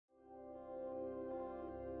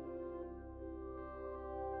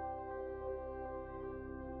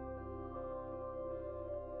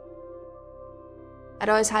I'd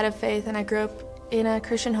always had a faith, and I grew up in a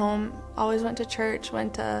Christian home, always went to church,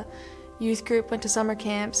 went to youth group, went to summer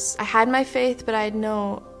camps. I had my faith, but I had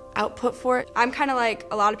no output for it. I'm kind of like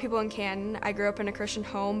a lot of people in Canton. I grew up in a Christian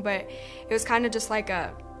home, but it was kind of just like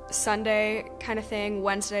a Sunday kind of thing,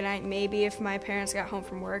 Wednesday night maybe if my parents got home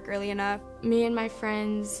from work early enough. Me and my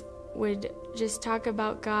friends would just talk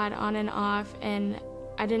about God on and off, and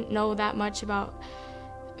I didn't know that much about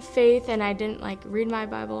faith, and I didn't read my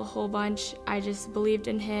Bible a whole bunch. I just believed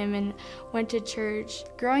in Him and went to church.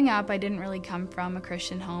 Growing up, I didn't really come from a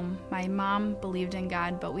Christian home. My mom believed in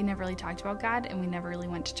God, but we never really talked about God, and we never really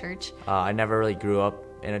went to church. I never really grew up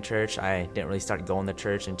in a church. I didn't really start going to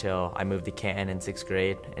church until I moved to Canton in 6th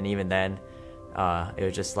grade, and even then it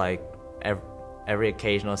was just like every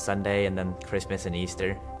occasional Sunday and then Christmas and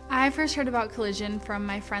Easter. I first heard about Collision from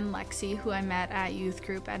my friend Lexi, who I met at youth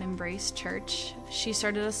group at Embrace Church. She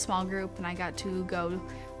started a small group, and I got to go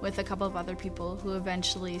with a couple of other people who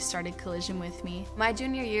eventually started Collision with me. My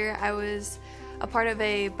junior year, I was a part of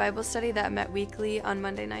a Bible study that met weekly on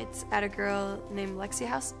Monday nights at a girl named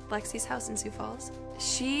Lexi's house in Sioux Falls.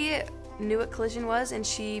 She knew what Collision was, and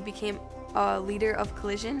she became a leader of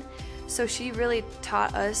Collision. So she really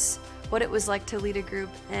taught us what it was like to lead a group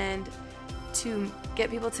and to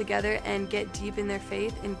get people together and get deep in their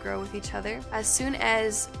faith and grow with each other. As soon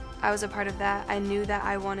as I was a part of that, I knew that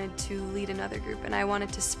I wanted to lead another group, and I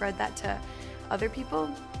wanted to spread that to other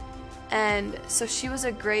people. And so she was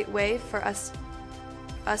a great way for us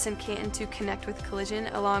in Canton to connect with Collision,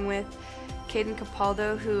 along with Caden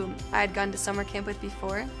Capaldo, who I had gone to summer camp with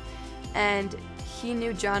before. And he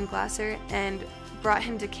knew John Glasser and brought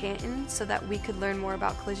him to Canton so that we could learn more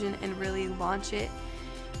about Collision and really launch it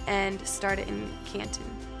and start it in Canton.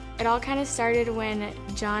 It all kind of started when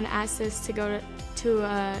John asked us to go to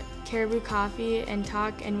a Caribou Coffee and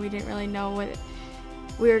talk, and we didn't really know what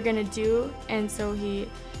we were going to do, and so he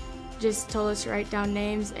just told us to write down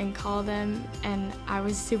names and call them, and I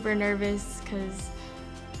was super nervous because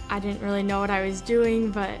I didn't really know what I was doing,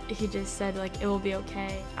 but he just said it will be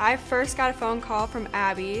okay. I first got a phone call from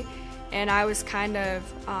Abby, and I was kind of,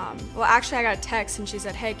 well actually I got a text and she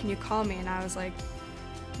said, "Hey, can you call me?" And I was like,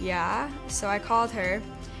 yeah. So I called her,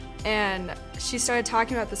 and she started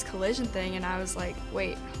talking about this Collision thing, and I was like,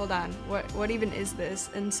 wait, hold on, what even is this?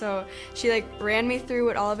 And so she ran me through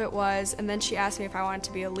what all of it was, and then she asked me if I wanted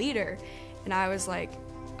to be a leader, and I was like,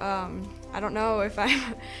 I don't know if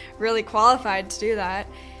I'm really qualified to do that.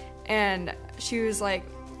 And she was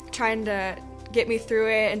trying to get me through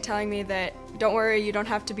it and telling me that, don't worry, you don't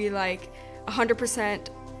have to be 100%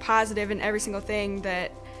 positive in every single thing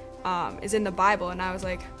that is in the Bible. And I was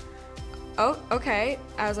like, oh, okay.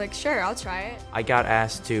 I was like, sure, I'll try it. I got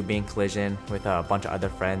asked to be in Collision with a bunch of other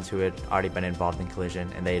friends who had already been involved in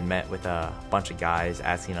Collision, and they had met with a bunch of guys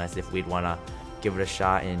asking us if we'd want to give it a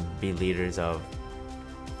shot and be leaders of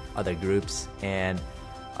other groups. And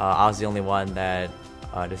I was the only one that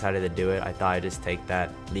decided to do it. I thought I'd just take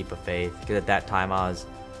that leap of faith, because at that time I was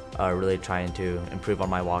really trying to improve on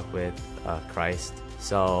my walk with Christ.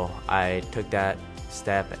 So I took that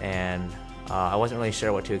step, and I wasn't really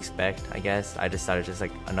sure what to expect, I guess. I just thought it was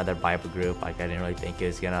just another Bible group. I didn't really think it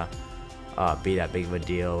was gonna be that big of a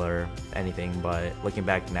deal or anything, but looking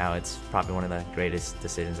back now, it's probably one of the greatest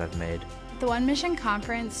decisions I've made. The One Mission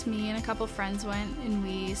Conference, me and a couple friends went, and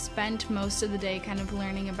we spent most of the day kind of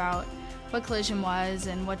learning about what Collision was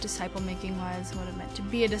and what disciple making was, what it meant to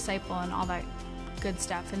be a disciple and all that good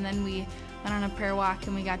stuff. And then we went on a prayer walk,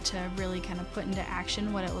 and we got to really kind of put into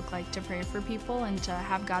action what it looked like to pray for people and to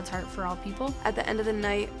have God's heart for all people. At the end of the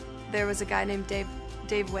night, there was a guy named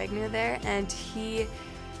Dave Wagner there, and he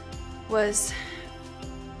was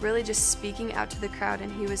really just speaking out to the crowd,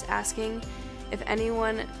 and he was asking if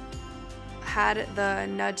anyone had the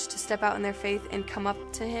nudge to step out in their faith and come up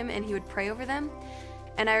to him, and he would pray over them.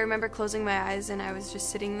 And I remember closing my eyes, and I was just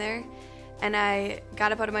sitting there, and I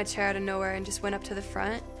got up out of my chair out of nowhere and just went up to the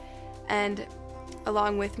front, and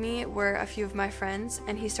along with me were a few of my friends,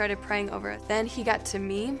 and he started praying over us. Then he got to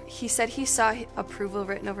me. He said he saw approval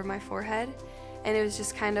written over my forehead, and it was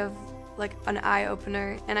just kind of like an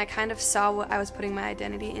eye-opener, and I kind of saw what I was putting my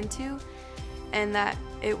identity into, and that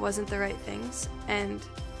it wasn't the right things, and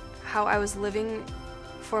how I was living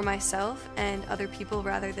for myself and other people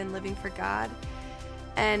rather than living for God.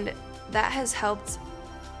 And that has helped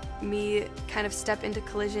me kind of step into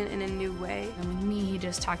Collision in a new way. And with me, he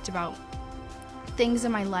just talked about things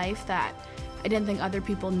in my life that I didn't think other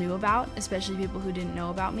people knew about, especially people who didn't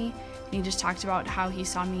know about me. And he just talked about how he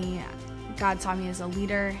saw me God saw me as a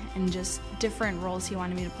leader and just different roles he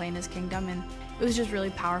wanted me to play in his kingdom. And it was just really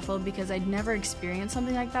powerful because I'd never experienced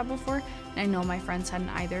something like that before, and I know my friends hadn't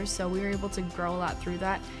either, so we were able to grow a lot through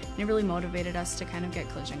that, and it really motivated us to kind of get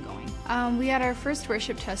Collision going. We had our first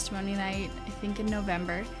worship testimony night, I think in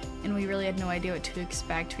November, and we really had no idea what to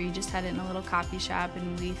expect. We just had it in a little coffee shop,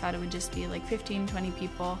 and we thought it would just be like 15, 20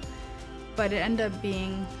 people. But it ended up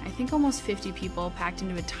being, I think, almost 50 people packed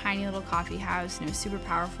into a tiny little coffee house, and it was super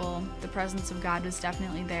powerful. The presence of God was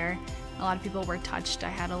definitely there. A lot of people were touched. I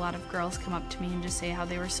had a lot of girls come up to me and just say how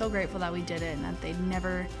they were so grateful that we did it and that they'd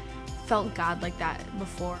never felt God like that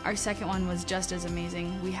before. Our second one was just as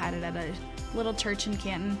amazing. We had it at a little church in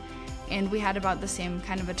Canton, and we had about the same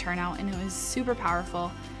kind of a turnout, and it was super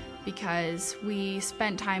powerful because we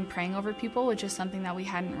spent time praying over people, which is something that we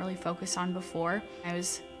hadn't really focused on before. I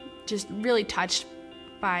was just really touched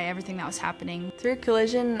by everything that was happening. Through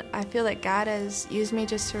Collision, I feel that God has used me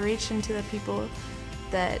just to reach into the people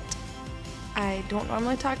that I don't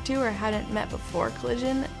normally talk to or hadn't met before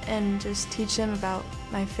Collision, and just teach them about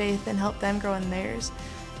my faith and help them grow in theirs.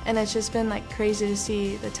 And it's just been like crazy to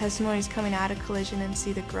see the testimonies coming out of Collision and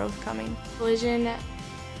see the growth coming. Collision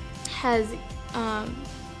has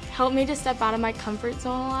helped me to step out of my comfort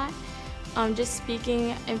zone a lot. Just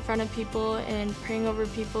speaking in front of people and praying over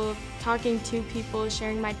people, talking to people,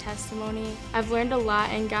 sharing my testimony. I've learned a lot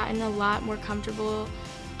and gotten a lot more comfortable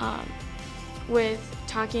with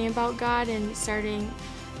talking about God and starting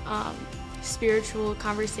spiritual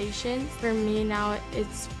conversations. For me now,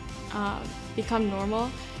 it's become normal,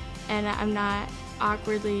 and I'm not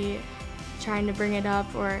awkwardly trying to bring it up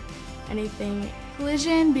or anything.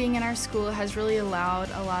 Collision being in our school has really allowed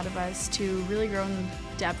a lot of us to really grow in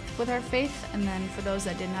depth with our faith, and then for those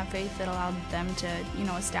that didn't have faith, it allowed them to,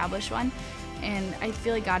 establish one. And I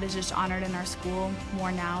feel like God is just honored in our school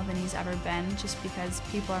more now than he's ever been, just because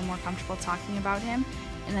people are more comfortable talking about him,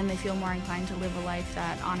 and then they feel more inclined to live a life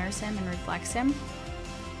that honors him and reflects him.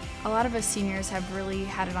 A lot of us seniors have really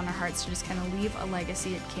had it on our hearts to just kind of leave a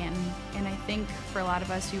legacy at Canton, and I think for a lot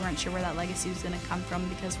of us, we weren't sure where that legacy was going to come from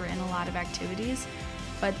because we're in a lot of activities.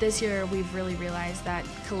 But this year, we've really realized that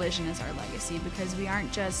Collision is our legacy, because we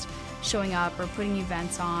aren't just showing up or putting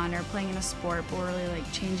events on or playing in a sport, but we're really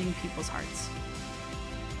changing people's hearts.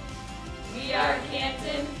 We are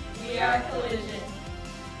Canton, we are Collision.